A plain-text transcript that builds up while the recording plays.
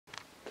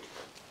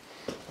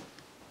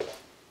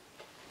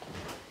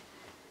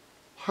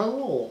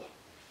Hello.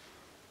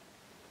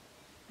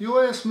 You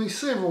asked me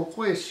several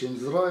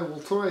questions that I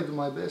will try to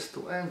my best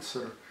to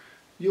answer.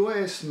 You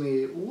asked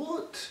me,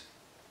 what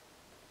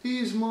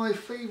is my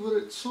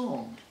favorite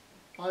song?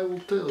 I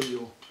will tell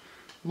you.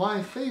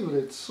 My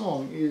favorite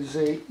song is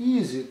a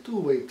easy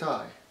two-way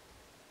tie,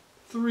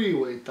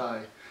 three-way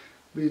tie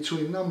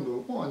between number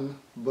 1,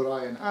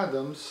 Bryan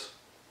Adams,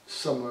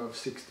 Summer of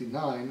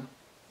 '69,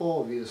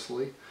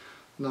 obviously,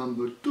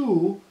 number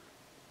 2,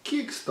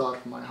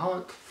 Kickstart My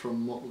Heart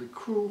from Motley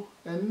Crue,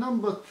 and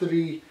number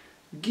 3,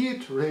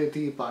 Get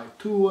Ready by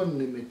 2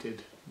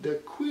 Unlimited, the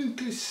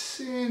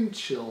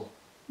quintessential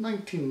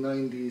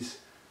 1990s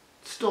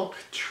stock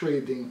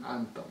trading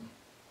anthem.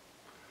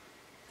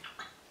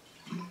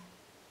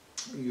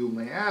 You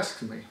may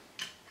ask me,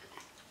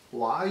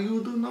 why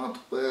you do not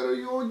wear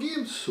your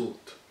gimp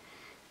suit?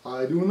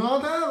 I do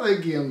not have a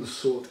gimp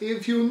suit.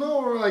 If you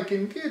know where I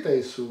can get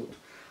a suit,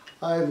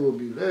 I will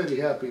be very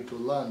happy to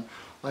learn.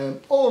 I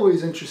am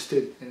always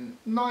interested in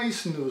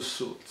nice new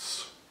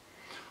suits.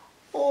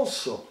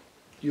 Also,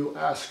 you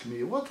ask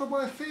me, what are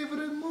my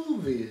favorite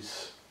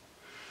movies?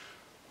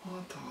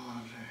 What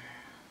are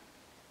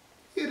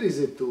they? It is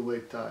a two-way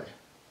tie.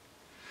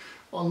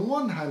 On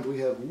one hand, we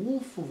have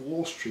Wolf of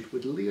Wall Street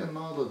with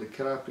Leonardo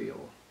DiCaprio.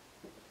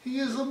 He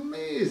is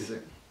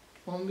amazing.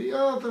 On the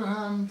other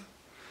hand,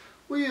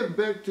 we have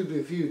Back to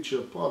the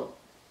Future part.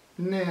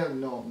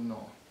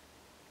 No.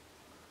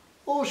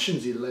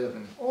 Ocean's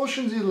 11.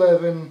 Ocean's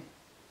 11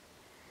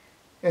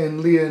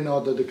 and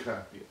Leonardo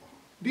DiCaprio.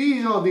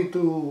 These are the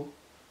two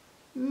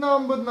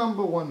number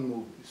 1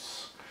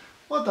 movies.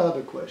 What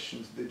other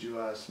questions did you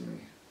ask me?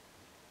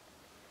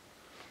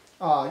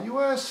 You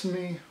asked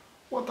me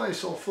what I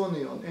saw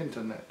funny on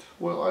internet.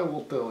 Well, I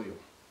will tell you.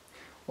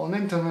 On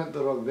internet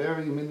there are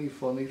very many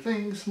funny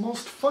things.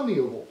 Most funny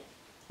of all,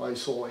 I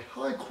saw a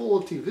high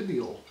quality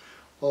video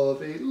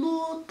of a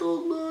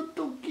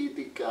little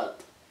kitty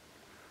cat,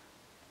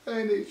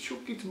 and it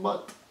shook its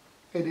butt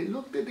and it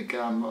looked at the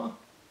camera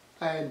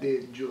and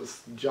it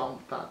just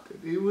jumped at it.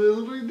 It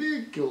was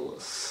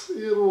ridiculous.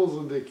 It was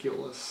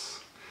ridiculous.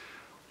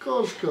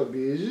 Koška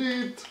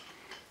bježit,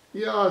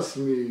 ja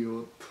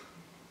smijut.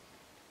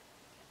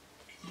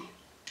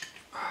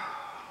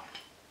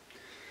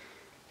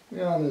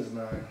 Ja ne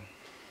znam.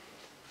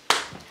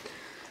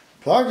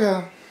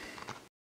 Paga.